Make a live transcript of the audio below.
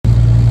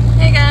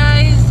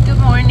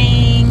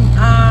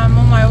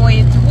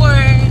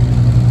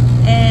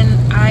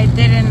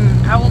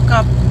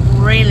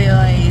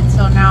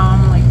now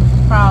I'm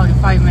like probably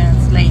 5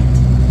 minutes late.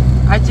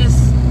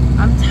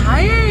 I'm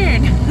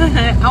tired.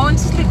 I went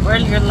to sleep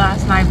earlier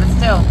last night, but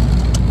still,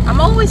 I'm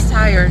always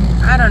tired.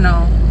 I don't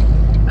know.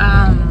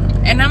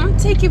 And I'm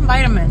taking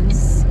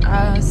vitamins,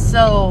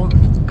 so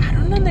I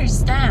don't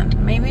understand.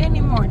 Maybe I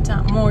need more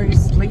time, more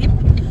sleep.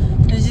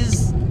 It's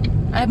just,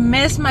 I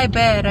miss my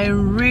bed. I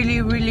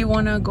really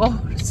want to go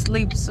to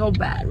sleep so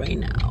bad right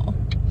now.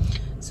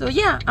 So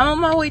yeah, I'm on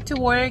my way to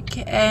work,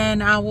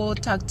 and I will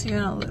talk to you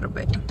in a little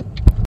bit.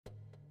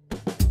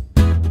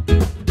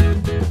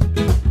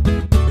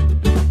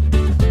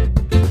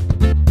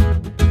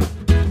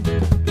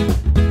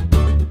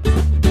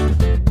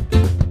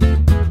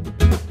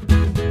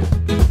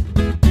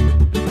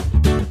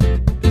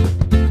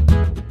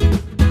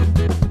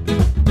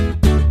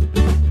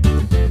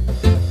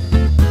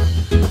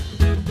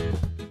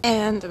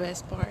 And the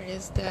best part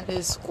is that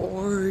it's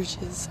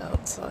gorgeous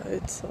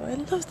outside, so I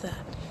love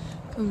that.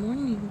 Good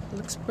morning. It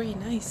looks pretty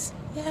nice.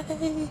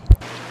 Yay!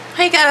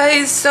 Hi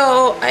guys,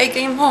 so I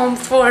came home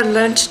for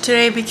lunch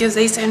today because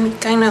they sent me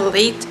kind of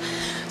late,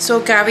 so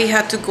Gabby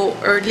had to go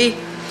early.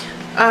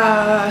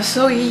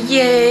 So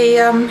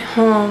yay, I'm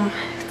home.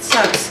 It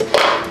sucks.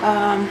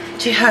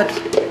 She had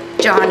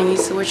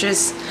Johnny's, which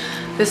is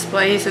this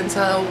place, and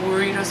so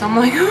burritos. I'm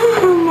like, oh,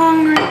 I'm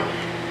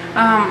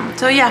hungry.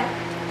 So yeah,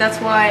 that's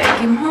why I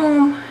came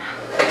home.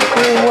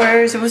 We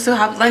were supposed to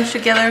have lunch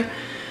together,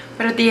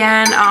 but at the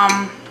end,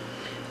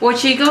 well,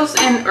 she goes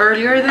in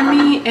earlier than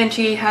me, and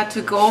she had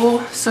to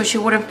go so she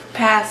wouldn't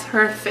pass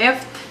her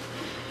 5th.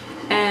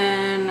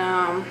 And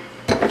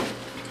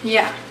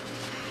yeah,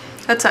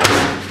 that's it.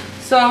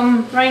 So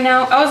right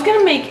now I was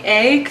gonna make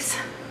eggs,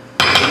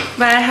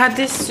 but I had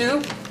this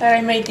soup that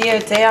I made the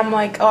other day. I'm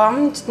like, oh,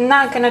 I'm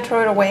not gonna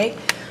throw it away,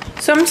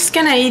 so I'm just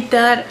gonna eat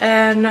that.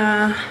 And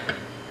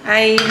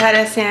I had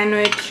a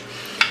sandwich.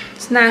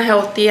 It's not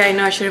healthy. I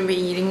know I shouldn't be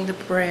eating the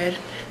bread,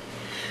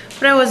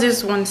 but it was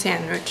just one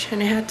sandwich,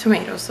 and it had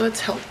tomatoes, so it's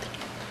healthy.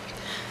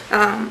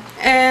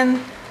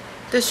 And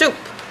the soup.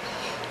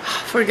 Oh,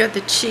 I forgot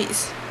the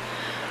cheese.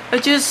 I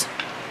just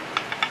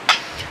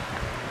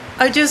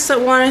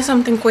wanted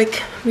something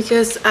quick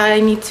because I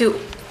need to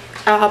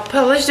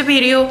publish the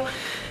video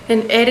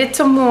and edit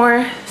some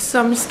more. So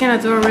I'm just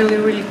gonna do it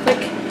really quick.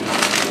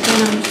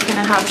 And I'm just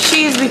gonna have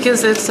cheese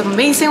because it's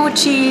amazing with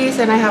cheese,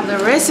 and I have the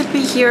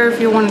recipe here if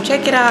you want to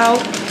check it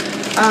out.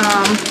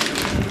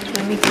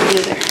 Let me put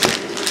it there.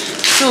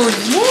 So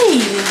yay!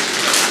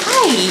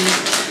 Hi!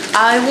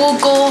 I will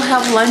go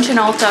have lunch and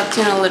I'll talk to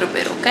you in a little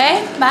bit,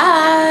 okay?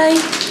 Bye!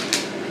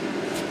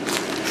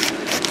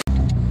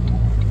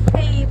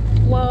 Hey,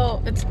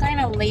 well, it's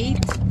kind of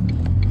late.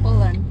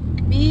 Hold on.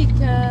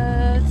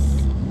 Because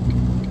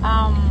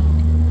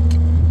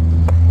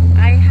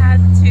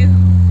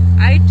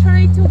I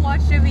tried to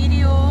watch the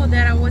video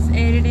that I was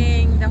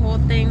editing, the whole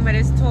thing, but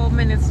it's 12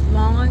 minutes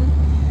long,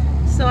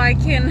 so I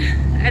didn't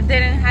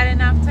have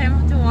enough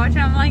time to watch it.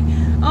 I'm like,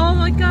 oh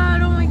my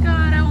god,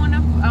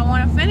 I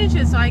wanna finish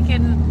it so I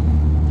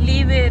can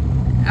leave it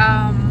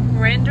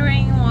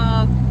rendering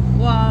while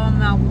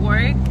I'm at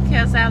work,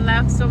 because I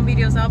left some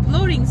videos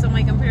uploading, so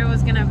my computer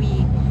was gonna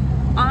be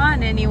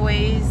on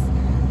anyways.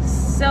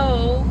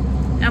 So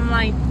I'm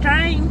like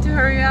trying to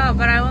hurry up,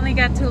 but I only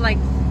got to like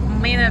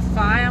minute 5.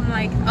 I'm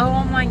like,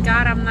 oh my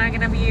god, I'm not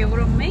gonna be able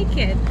to make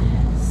it.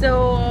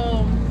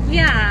 So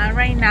yeah,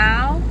 right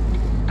now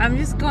I'm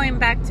just going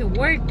back to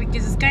work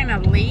because it's kind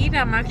of late.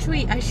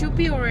 I should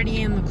be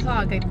already in the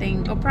clock, I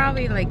think, or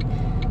probably like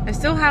I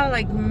still have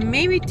like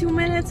maybe 2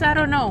 minutes, I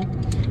don't know.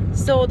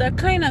 So that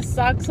kind of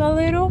sucks a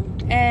little.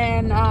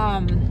 And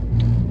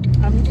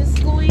I'm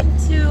just going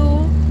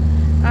to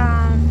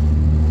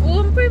well,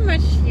 I'm pretty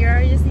much here.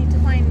 I just need to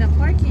find a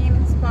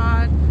parking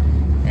spot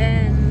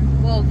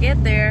and we'll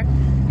get there.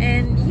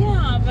 And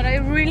yeah, but I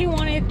really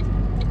wanted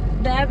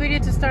that video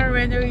to start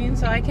rendering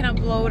so I can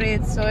upload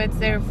it, so it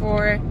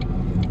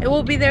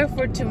will be there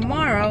for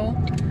tomorrow.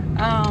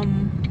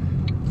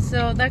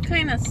 So that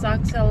kind of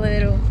sucks a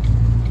little,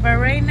 but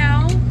right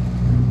now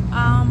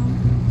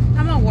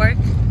I'm at work,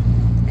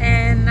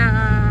 and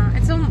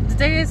the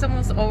day is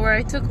almost over.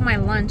 I took my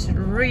lunch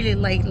really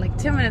late, like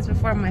 10 minutes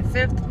before my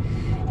 5th,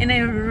 and I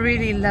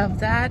really love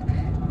that.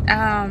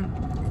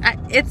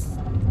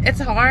 It's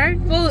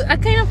hard. Well, I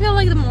kind of feel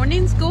like the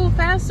mornings go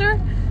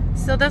faster,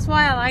 so that's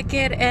why I like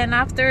it. And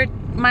after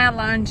my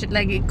lunch,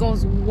 like, it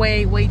goes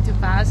way too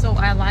fast, so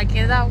I like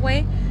it that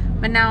way.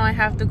 But now I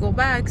have to go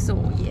back,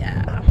 so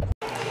yeah.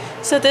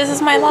 So this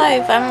is my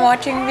life. I'm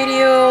watching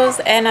videos,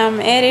 and I'm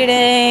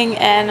editing,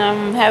 and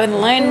I'm having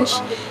lunch,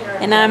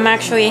 and I'm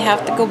actually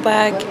have to go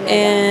back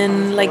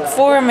in like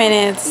 4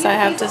 minutes. I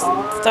have to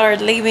start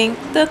leaving.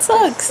 That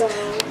sucks.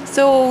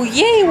 So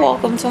yay,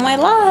 welcome to my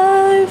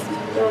life.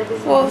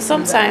 Well,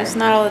 sometimes,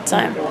 not all the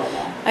time.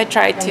 I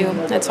try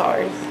to. It's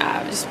hard.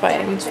 Just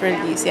fighting. It's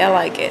really easy. I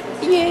like it.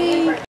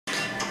 Yay.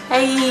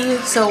 Hey,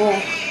 so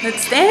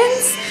let's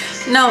dance.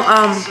 No,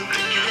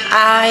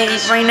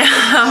 right now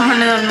I'm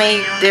gonna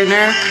make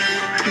dinner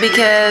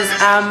because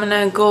I'm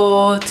gonna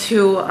go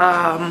to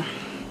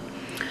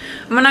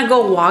I'm gonna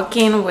go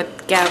walking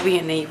with Gabby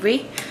and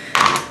Avery.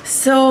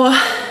 So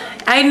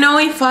I know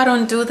if I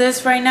don't do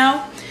this right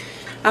now,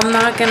 I'm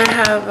not gonna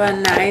have a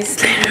nice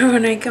dinner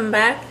when I come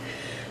back.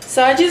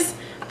 So I've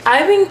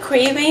been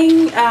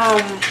craving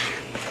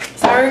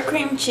sour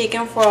cream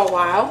chicken for a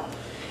while,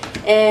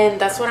 and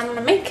that's what I'm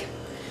gonna make.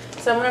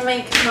 So I'm gonna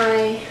make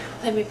my,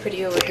 let me put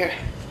you over here.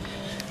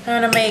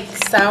 I'm gonna make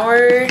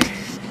sour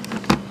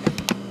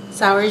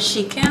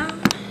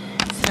chicken,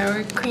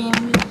 sour cream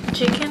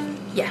chicken.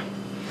 Yeah,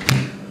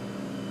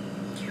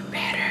 you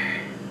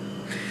better.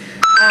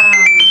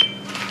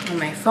 On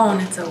my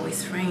phone it's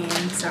always ringing.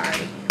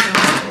 Sorry, that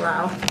was too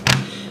loud.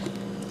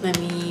 Let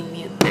me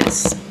mute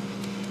this.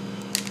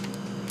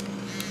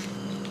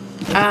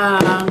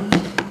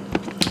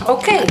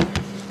 Okay,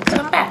 so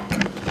I'm back.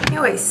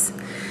 Anyways,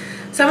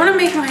 so I'm gonna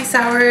make my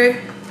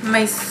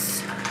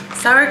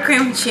sour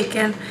cream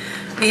chicken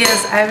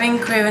because I've been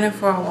craving it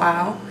for a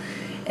while,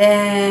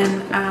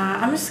 and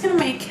I'm just gonna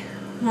make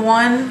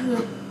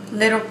one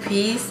little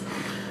piece.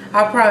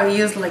 I'll probably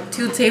use like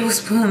 2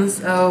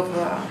 tablespoons of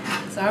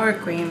sour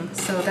cream,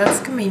 so that's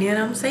convenient.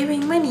 I'm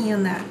saving money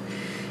on that.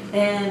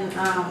 And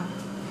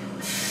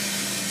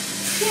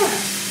yeah,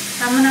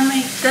 I'm gonna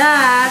make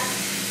that,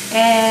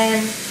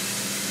 and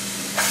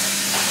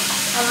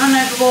I'm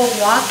gonna go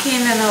walking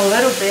in a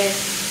little bit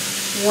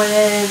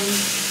when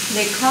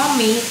they call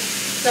me.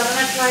 So I'm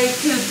gonna try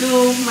to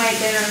do my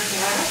dinner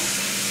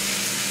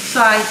fast so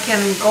I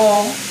can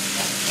go,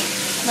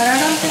 but I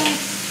don't think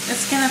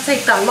it's gonna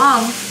take that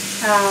long.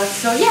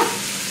 So yeah,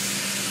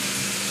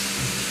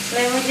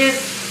 let me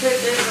just put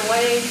this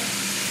away.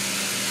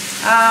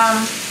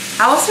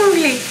 I wasn't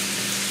really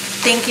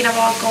thinking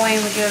about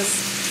going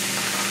because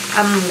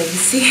I'm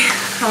lazy.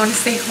 I want to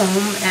stay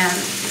home and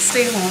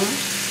stay home.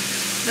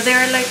 But they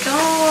were like,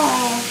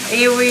 oh,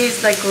 Avery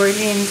is like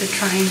really into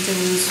trying to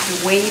lose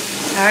the weight.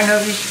 I don't know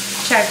if you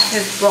checked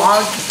his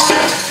blog,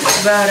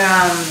 but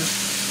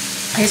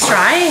he's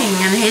trying,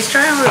 and he's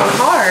trying real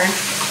hard.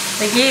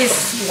 Like,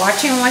 he's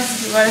watching what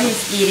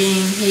he's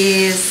eating.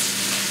 He's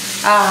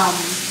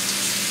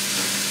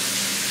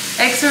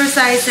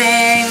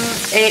exercising,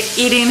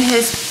 eating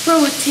his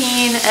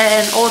protein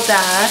and all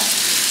that.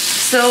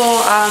 So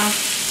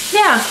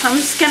yeah, I'm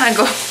just gonna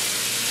go.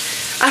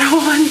 I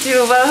don't want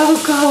to, but I'll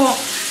go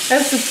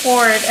and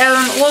support.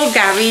 Well,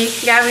 Gabby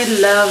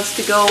loves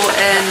to go,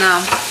 and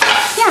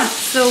yeah,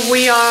 so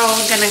we are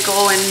all gonna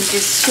go and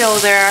just chill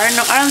there. I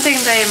don't think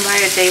they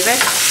invited David,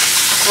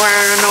 or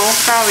I don't know,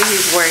 probably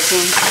he's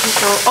working.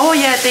 So, oh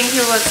yeah, I think he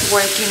was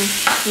working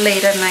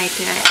late at night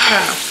tonight. I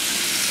don't know.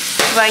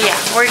 But yeah,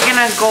 we're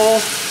gonna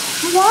go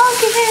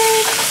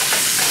walking,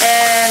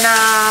 and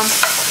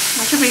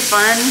it should be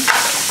fun.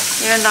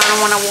 Even though I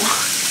don't want to walk,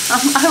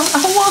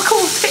 I'll walk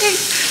all day.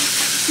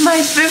 My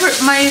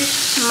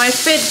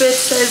Fitbit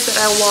says that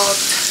I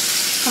walked.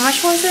 How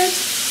much was it?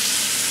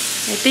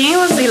 I think it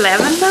was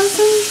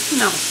 11,000.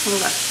 No,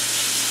 hold on.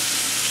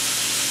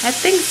 I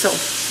think so.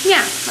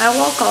 Yeah, I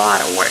walk a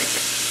lot at work.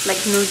 Like,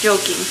 no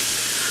joking.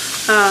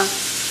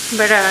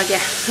 But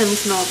yeah, let me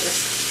smell this.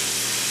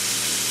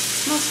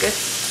 Smells good.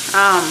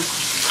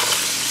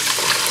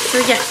 So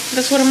yeah,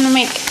 that's what I'm gonna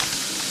make.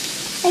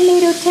 A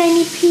little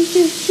tiny piece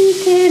of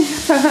chicken.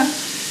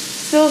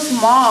 So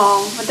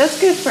small, but that's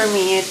good for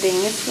me. I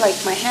think it's like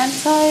my hand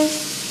size,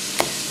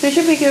 so it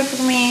should be good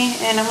for me.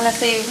 And I'm gonna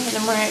save the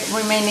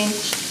remaining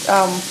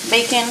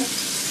bacon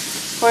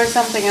for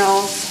something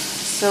else.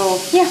 So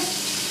yeah,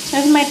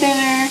 that's my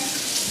dinner.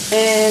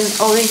 And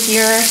over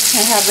here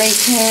I have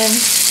bacon, and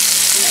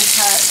I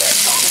have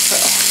this also.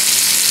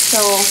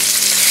 So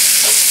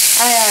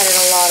I added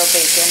a lot of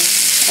bacon.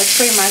 It's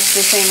pretty much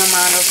the same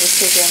amount of the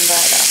chicken,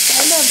 but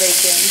I love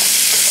bacon.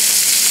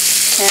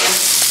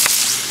 And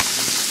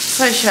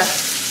such a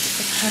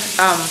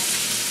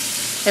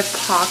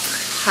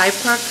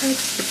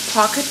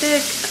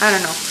hypocritic, I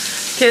don't know,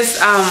 because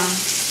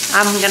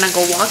I'm gonna go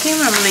walking,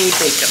 I'm gonna eat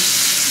bacon.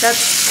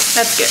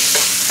 That's good.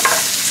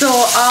 So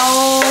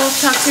I'll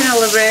talk to you in a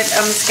little bit.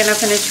 I'm just gonna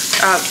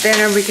finish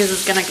dinner because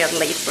it's gonna get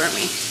late for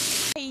me.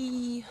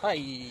 Hey. Hi.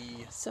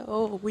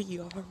 So we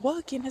are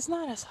walking. It's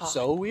not as hot.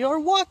 So we are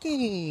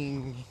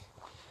walking.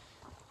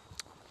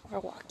 We're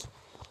walking.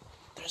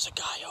 There's a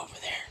guy over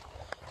there,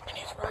 and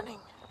he's running.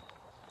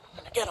 I'm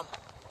gonna get him.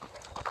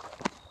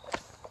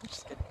 I'm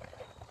just kidding.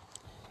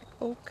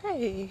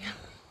 Okay.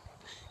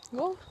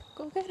 Go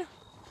get him.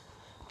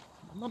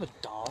 I'm not a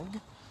dog.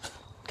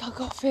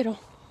 Go fiddle.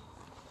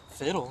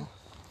 Fiddle?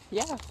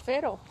 Yeah,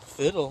 fiddle.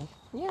 Fiddle?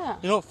 Yeah.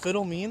 You know what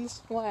fiddle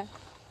means? What?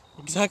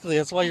 Exactly,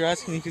 that's why you're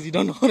asking me, because you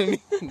don't know what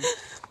it means.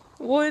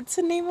 Well, it's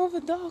the name of a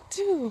dog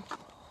too.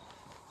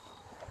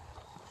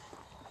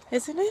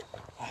 Isn't it?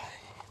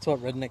 It's what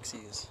rednecks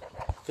use.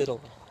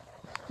 Fiddle.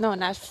 No,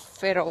 not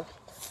fiddle.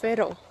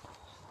 Fiddle.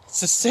 It's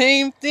the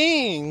same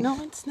thing.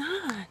 No, it's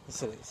not.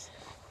 Yes, it is.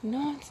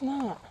 No, it's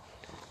not.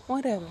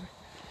 Whatever.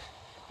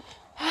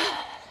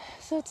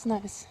 So it's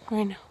nice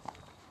right now.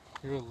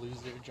 You're a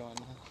loser, John.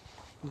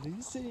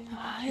 Loser.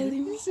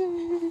 Loser.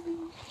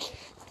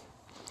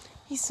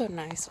 He's so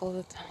nice all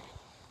the time.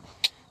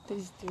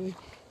 This dude.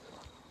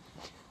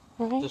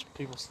 Right? There's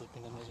people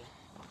sleeping in there.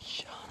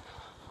 Shut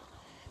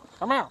up.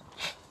 Come out.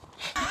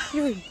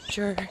 You're a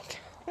jerk.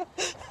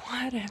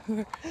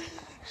 Whatever.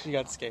 She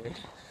got scared.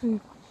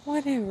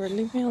 Whatever,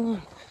 leave me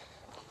alone.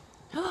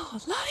 Oh,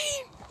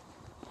 light!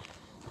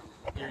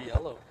 You're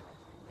yellow.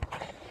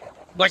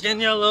 Black and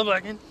yellow,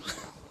 black and...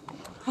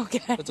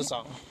 Okay. It's a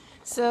song.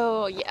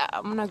 So, yeah,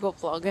 I'm gonna go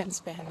vlog in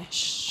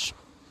Spanish.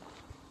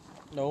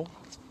 No.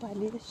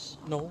 Spanish?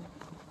 No.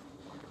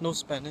 No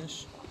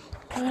Spanish.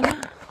 Why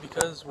not?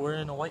 Because we're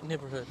in a white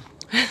neighborhood.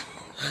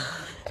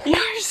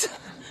 You're so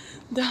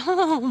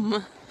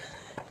dumb.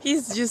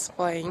 He's just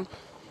playing.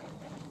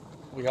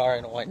 We are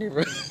in a white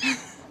neighborhood.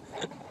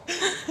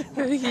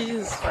 He's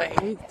just playing.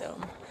 He's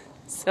dumb.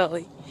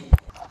 Silly.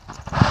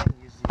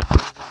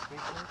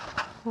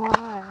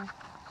 Why?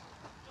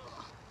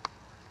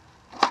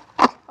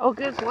 Oh,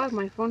 guess what?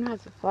 My phone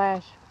has a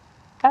flash.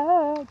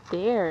 Oh,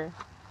 dear.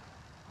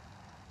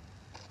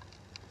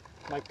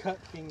 My cut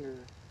finger.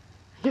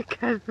 Your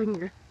cut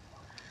finger.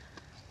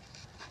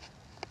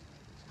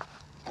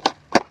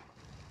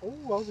 Oh,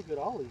 that was a good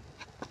ollie.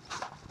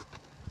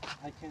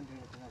 I can't do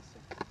anything else.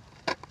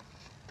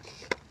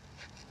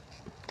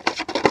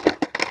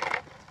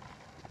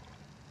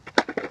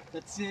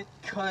 That's it.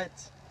 Cut.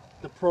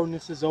 The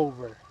proness is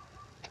over.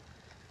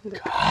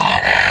 Stop.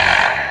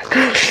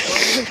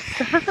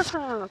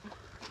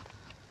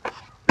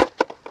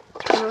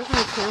 That was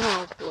my camera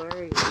all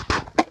blurry.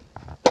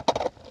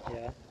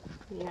 Yeah.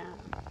 Yeah.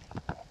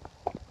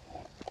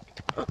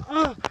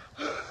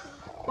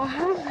 What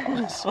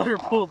happened? My sweater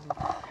pulled.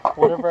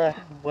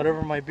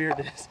 Whatever my beard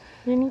is.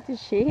 You need to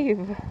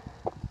shave.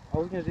 I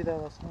was gonna do that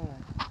last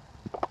night.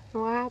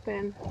 What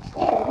happened?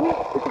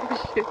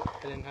 I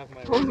didn't have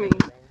my Told me.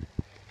 razor.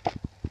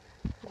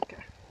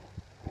 Okay.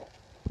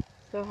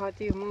 So how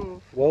do you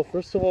move? Well,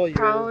 first of all, you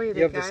Probably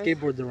have guys. the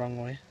skateboard the wrong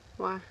way.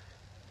 Why?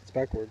 It's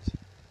backwards.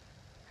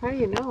 How do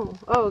you know?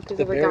 Oh, because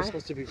The of the bear guy. is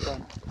supposed to be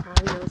front.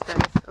 Probably those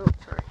guys. Oh,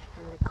 sorry.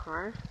 In the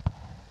car.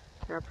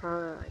 They're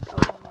probably like,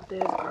 oh,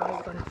 this girl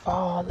is gonna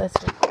fall. Let's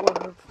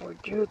record for I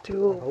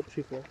YouTube. hope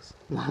she falls.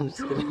 No, I'm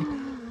just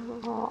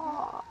kidding.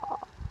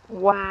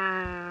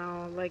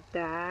 Wow, like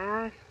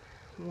that.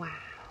 Wow.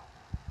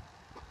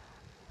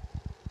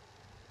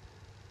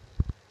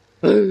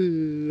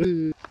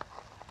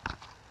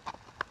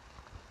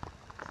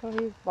 So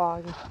he's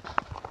vlogging.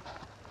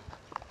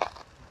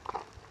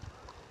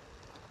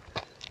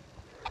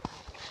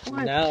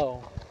 What?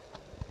 Now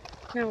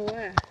Now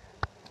what?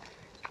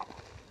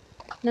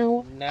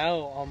 Now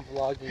Now I'm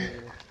vlogging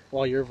you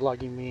while you're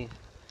vlogging me.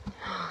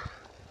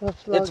 what?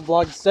 It's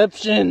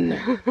vlogception!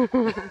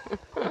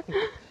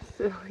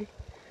 Silly.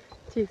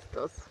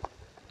 Chistos.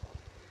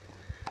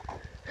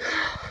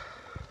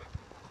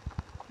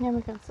 Ya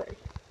me cansé.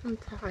 I'm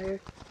tired.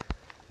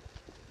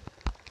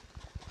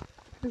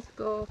 Let's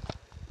go.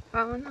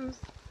 Vámonos.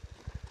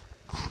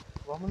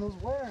 Vámonos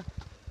where?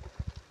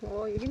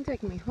 Well, you can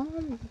take me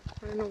home.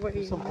 I don't know where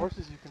There's you some are.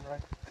 horses you can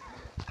ride.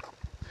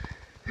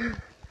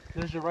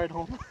 There's your ride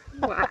home.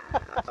 Wow.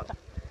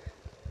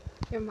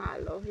 You're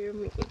malo. You're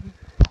mean.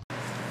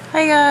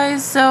 Hi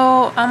guys,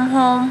 so I'm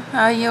home.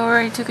 I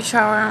already took a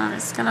shower. I'm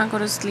just gonna go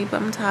to sleep.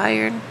 I'm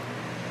tired.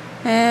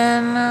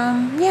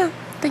 And yeah,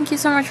 thank you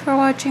so much for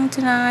watching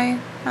tonight.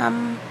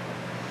 I'm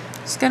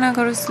just gonna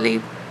go to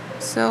sleep.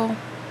 So,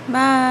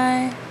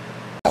 bye.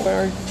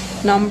 Our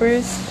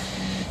numbers,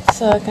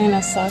 so it kind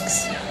of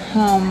sucks.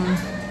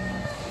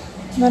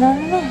 But I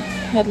don't know.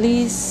 At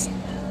least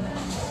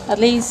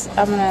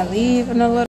I'm gonna leave in a little.